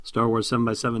Star Wars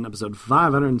 7x7, episode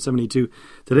 572.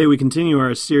 Today we continue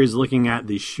our series looking at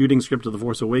the shooting script of The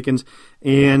Force Awakens,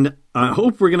 and I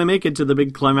hope we're going to make it to the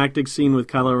big climactic scene with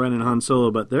Kylo Ren and Han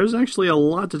Solo, but there's actually a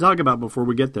lot to talk about before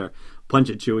we get there. Punch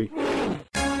it, Chewie.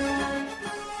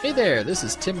 Hey there, this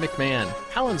is Tim McMahon,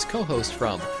 Hallen's co-host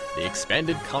from the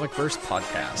Expanded Comicverse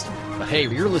podcast. But hey,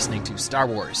 you're listening to Star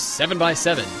Wars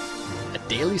 7x7, a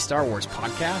daily Star Wars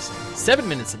podcast, 7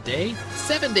 minutes a day,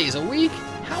 7 days a week.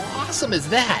 How awesome is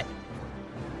that?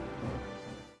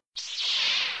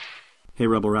 Hey,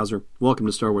 Rebel Rouser. Welcome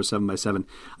to Star Wars 7x7.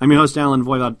 I'm your host, Alan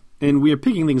Voivod, and we are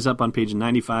picking things up on page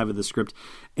 95 of the script,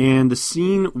 and the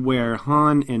scene where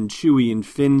Han and Chewie and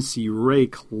Finn see Rey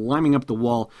climbing up the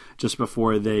wall just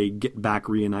before they get back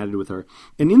reunited with her.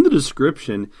 And in the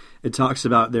description, it talks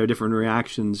about their different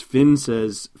reactions. Finn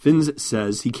says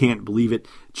he can't believe it.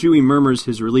 Chewie murmurs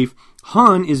his relief.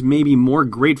 Han is maybe more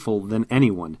grateful than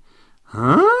anyone.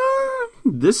 Huh?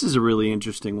 This is a really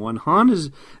interesting one. Han is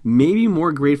maybe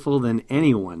more grateful than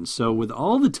anyone. So with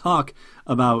all the talk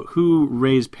about who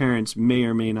Rey's parents may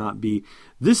or may not be,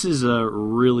 this is a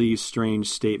really strange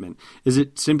statement. Is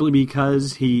it simply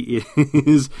because he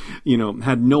is,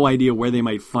 had no idea where they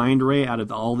might find Rey out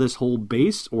of all this whole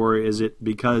base? Or is it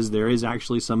because there is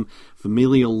actually some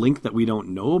familial link that we don't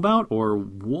know about? Or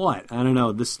what? I don't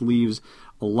know. This leaves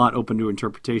a lot open to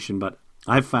interpretation, but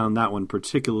I found that one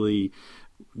particularly,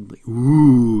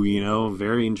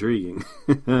 very intriguing.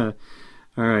 All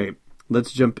right,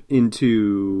 let's jump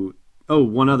into,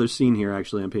 one other scene here,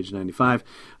 actually, on page 95.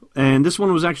 And this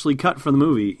one was actually cut from the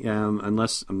movie,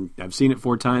 unless I've seen it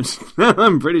 4 times.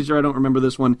 I'm pretty sure I don't remember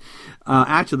this one.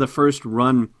 After the first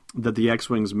run that the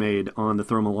X-Wings made on the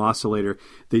thermal oscillator,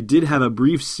 they did have a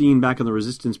brief scene back on the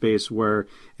Resistance base where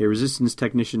a Resistance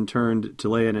technician turned to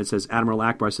Leia and it says, Admiral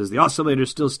Akbar says, the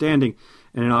oscillator's still standing.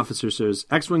 And an officer says,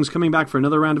 X-Wings coming back for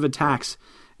another round of attacks.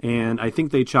 And I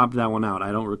think they chopped that one out.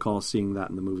 I don't recall seeing that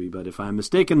in the movie, but if I'm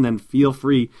mistaken, then feel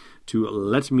free to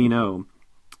let me know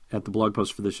at the blog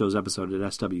post for the show's episode at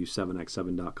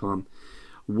sw7x7.com.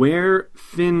 Where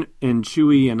Finn and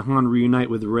Chewie and Han reunite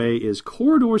with Rey is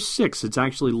Corridor 6. It's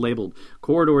actually labeled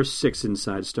Corridor 6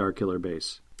 inside Starkiller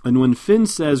Base. And when Finn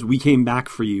says, we came back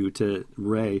for you to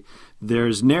Rey,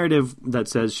 there's narrative that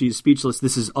says she's speechless.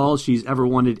 This is all she's ever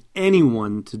wanted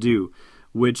anyone to do.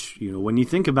 Which, when you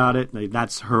think about it,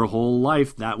 that's her whole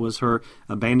life. That was her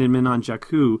abandonment on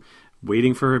Jakku,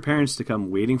 waiting for her parents to come,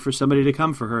 waiting for somebody to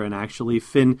come for her, and actually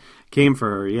Finn came for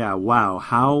her. Yeah, wow,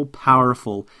 how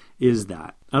powerful is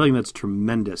that? I think that's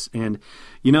tremendous. And,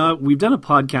 we've done a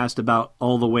podcast about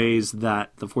all the ways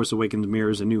that The Force Awakens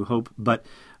mirrors A New Hope, but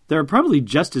there are probably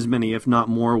just as many, if not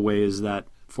more, ways that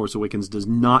Force Awakens does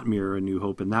not mirror A New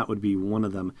Hope, and that would be one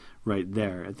of them right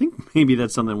there. I think maybe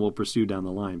that's something we'll pursue down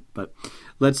the line. But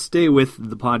let's stay with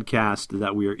the podcast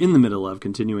that we are in the middle of,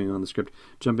 continuing on the script.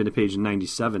 Jump into page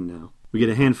 97 now. We get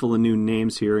a handful of new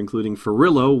names here, including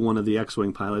Farillo, one of the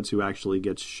X-Wing pilots who actually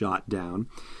gets shot down.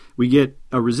 We get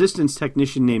a Resistance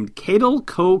technician named Kaydel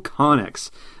Ko-Connix.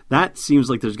 That seems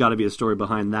like there's got to be a story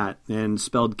behind that. And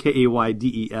spelled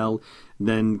Kaydel,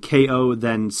 then Ko,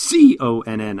 then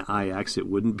Connix. It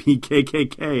wouldn't be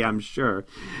KKK, I'm sure.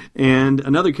 And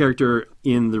another character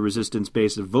in the Resistance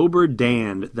base, Vober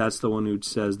Dand. That's the one who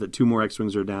says that 2 more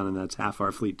X-Wings are down and that's half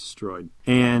our fleet destroyed.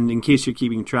 And in case you're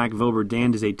keeping track, Vober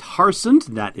Dand is a Tarsant.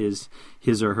 That is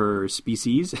his or her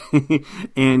species.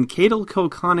 And Kaydel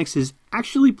Ko-Connix is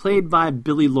actually played by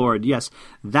Billie Lourd. Yes,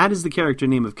 that is the character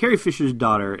name of Carrie Fisher's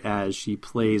daughter as she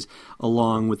plays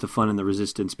along with the fun in the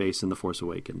Resistance base in The Force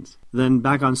Awakens. Then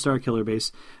back on Starkiller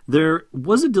Base, there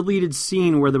was a deleted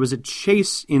scene where there was a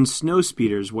chase in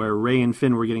snowspeeders where Rey and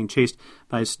Finn were getting chased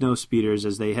by snowspeeders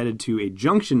as they headed to a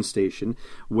junction station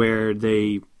where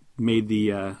they made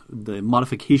the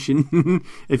modification,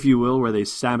 if you will, where they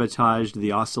sabotaged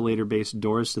the oscillator-based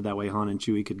doors so that way Han and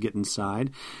Chewie could get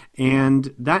inside.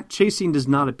 And that chase scene does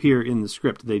not appear in the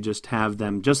script. They just have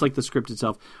them, just like the script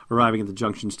itself, arriving at the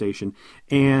junction station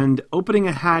and opening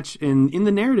a hatch. And in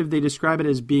the narrative, they describe it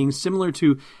as being similar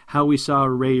to how we saw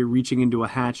Rey reaching into a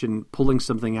hatch and pulling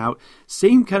something out.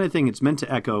 Same kind of thing. It's meant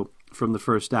to echo from the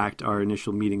first act, our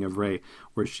initial meeting of Rey,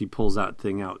 where she pulls that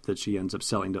thing out that she ends up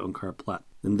selling to Unkar Plutt.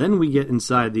 And then we get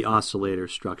inside the oscillator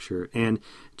structure, and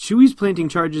Chewie's planting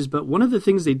charges, but one of the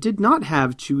things they did not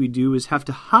have Chewie do is have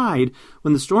to hide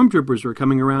when the stormtroopers were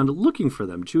coming around looking for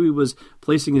them. Chewie was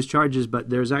placing his charges, but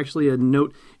there's actually a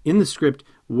note in the script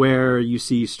where you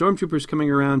see stormtroopers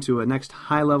coming around to a next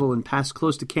high level and pass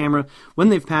close to camera. When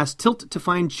they've passed, tilt to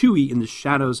find Chewie in the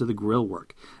shadows of the grill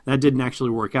work. That didn't actually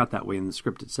work out that way in the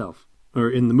script itself, or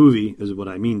in the movie, is what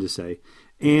I mean to say.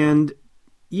 And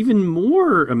even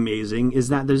more amazing is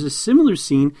that there's a similar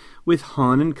scene with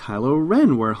Han and Kylo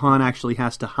Ren, where Han actually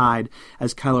has to hide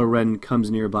as Kylo Ren comes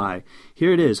nearby.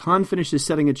 Here it is. Han finishes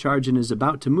setting a charge and is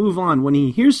about to move on when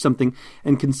he hears something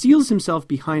and conceals himself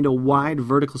behind a wide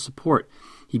vertical support.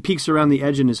 He peeks around the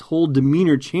edge and his whole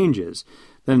demeanor changes.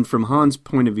 Then, from Han's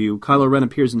point of view, Kylo Ren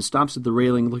appears and stops at the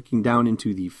railing looking down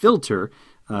into the filter,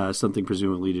 something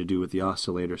presumably to do with the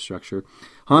oscillator structure.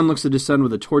 Han looks at his son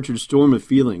with a tortured storm of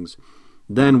feelings.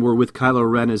 Then we're with Kylo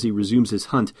Ren as he resumes his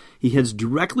hunt. He heads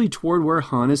directly toward where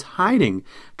Han is hiding.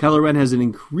 Kylo Ren has an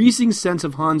increasing sense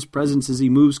of Han's presence as he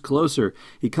moves closer.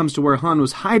 He comes to where Han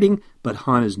was hiding, but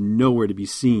Han is nowhere to be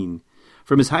seen.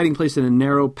 From his hiding place in a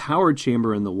narrow power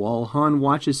chamber in the wall, Han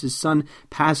watches his son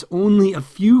pass only a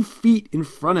few feet in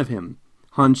front of him.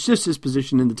 Han shifts his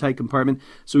position in the tight compartment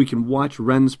so he can watch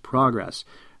Ren's progress.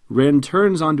 Ren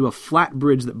turns onto a flat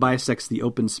bridge that bisects the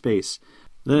open space.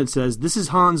 Then it says, this is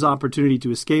Han's opportunity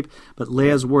to escape, but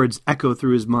Leia's words echo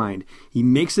through his mind. He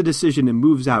makes a decision and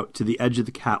moves out to the edge of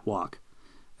the catwalk.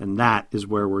 And that is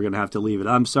where we're going to have to leave it.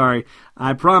 I'm sorry.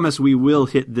 I promise we will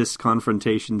hit this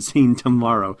confrontation scene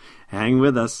tomorrow. Hang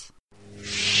with us.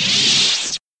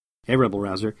 Hey, Rebel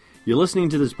Rouser. You're listening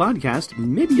to this podcast.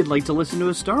 Maybe you'd like to listen to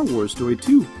a Star Wars story,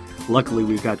 too. Luckily,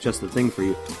 we've got just the thing for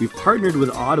you. We've partnered with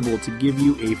Audible to give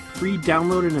you a free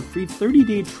download and a free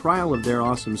 30-day trial of their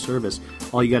awesome service.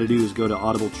 All you got to do is go to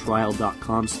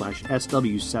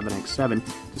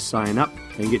audibletrial.com/SW7X7 to sign up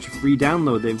and get your free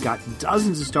download. They've got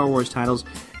dozens of Star Wars titles,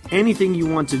 anything you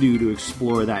want to do to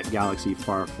explore that galaxy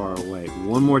far, far away.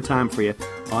 One more time for you,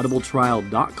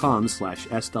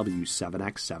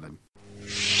 audibletrial.com/SW7X7.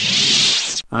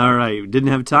 All right, didn't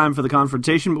have time for the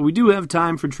confrontation, but we do have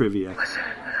time for trivia. Listen,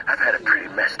 I've had a pretty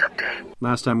messed up day.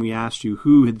 Last time we asked you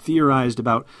who had theorized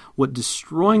about what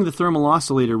destroying the thermal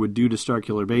oscillator would do to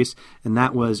Starkiller Base, and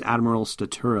that was Admiral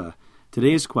Statura.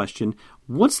 Today's question,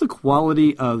 what's the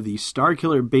quality of the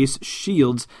Starkiller Base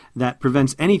shields that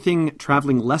prevents anything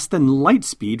traveling less than light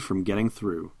speed from getting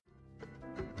through?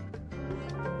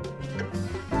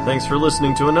 Thanks for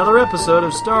listening to another episode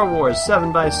of Star Wars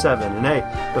 7x7. And hey,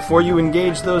 before you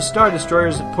engage those Star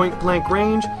Destroyers at point-blank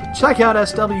range, check out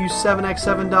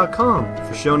SW7x7.com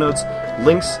for show notes,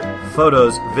 links,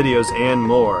 photos, videos, and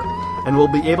more. And we'll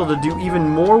be able to do even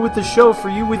more with the show for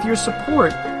you with your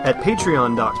support at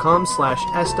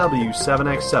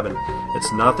patreon.com/SW7x7.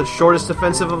 It's not the shortest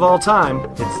offensive of all time,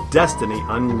 it's Destiny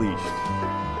Unleashed.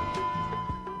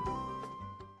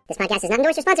 This podcast is not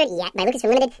endorsed or sponsored yet by Lucasfilm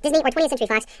Limited, Disney, or 20th Century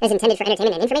Fox, and is intended for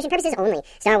entertainment and information purposes only.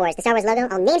 Star Wars, the Star Wars logo,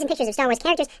 all names and pictures of Star Wars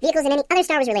characters, vehicles, and any other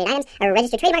Star Wars-related items are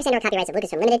registered trademarks and/or copyrights of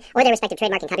Lucasfilm Limited or their respective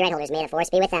trademark and copyright holders. May the force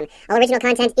be with them. All original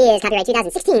content is copyright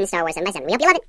 2016 Star Wars 7x7. We hope you love it.